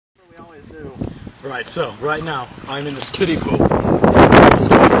always do. Right, so right now I'm in this kiddie pool. This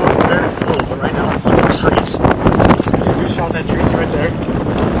kiddie pool is very full, but right now I'm hunting trees. You shot that tree right there.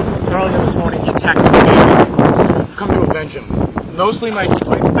 Earlier this morning he attacked my baby. I've come to avenge him. Mostly my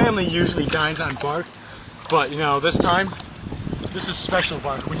family usually dines on bark, but you know, this time, this is special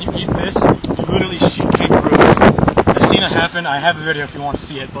bark. When you eat this, you literally shoot kangaroos. I've seen it happen. I have a video if you want to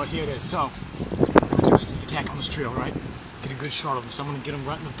see it, but here it is. So, I'm going to do a sneak attack on this tree, alright? Get a good shot of him. So I'm going to get him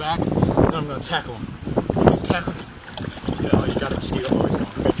right in the back, then I'm going to tackle him. Once he's tackled, you got a mosquito. Oh, he's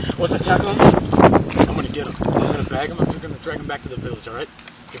gone. Okay. Once I tackle him, I'm going to get him. I'm going to bag him. I'm going to drag him back to the village, alright?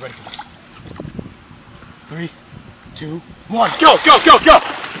 Get ready for this. 3, 2, 1, go, go, go, go!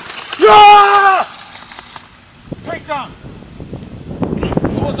 Yeah! Take down!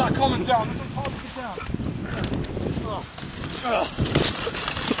 This one's not coming down. This one's hard to get down.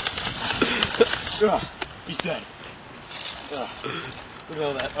 He's dead. Look at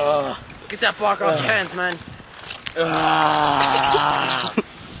all that. Get that bark off your hands, man.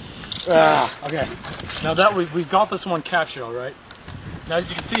 Okay. Now that we've got this one captured, all right? Now as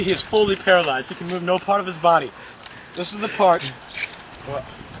you can see, he is fully paralyzed. He can move no part of his body. This is the part. What?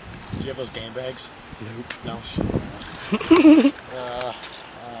 Do you have those game bags? Nope. No.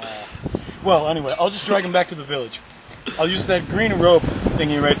 Well, anyway, I'll just drag him back to the village. I'll use that green rope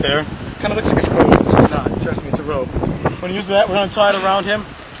thingy right there. Kind of looks like a rope. It's not. Trust me, it's a rope. When you use that, we're going to tie it around him.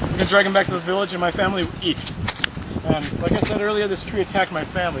 We're going to drag him back to the village, and my family will eat. And like I said earlier, this tree attacked my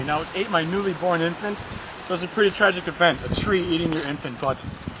family. Now it ate my newly born infant. So it's a pretty tragic event, a tree eating your infant, but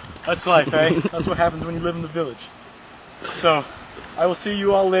that's life, eh? That's what happens when you live in the village. So, I will see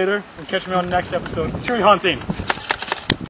you all later, and catch me on the next episode of Tree Hunting.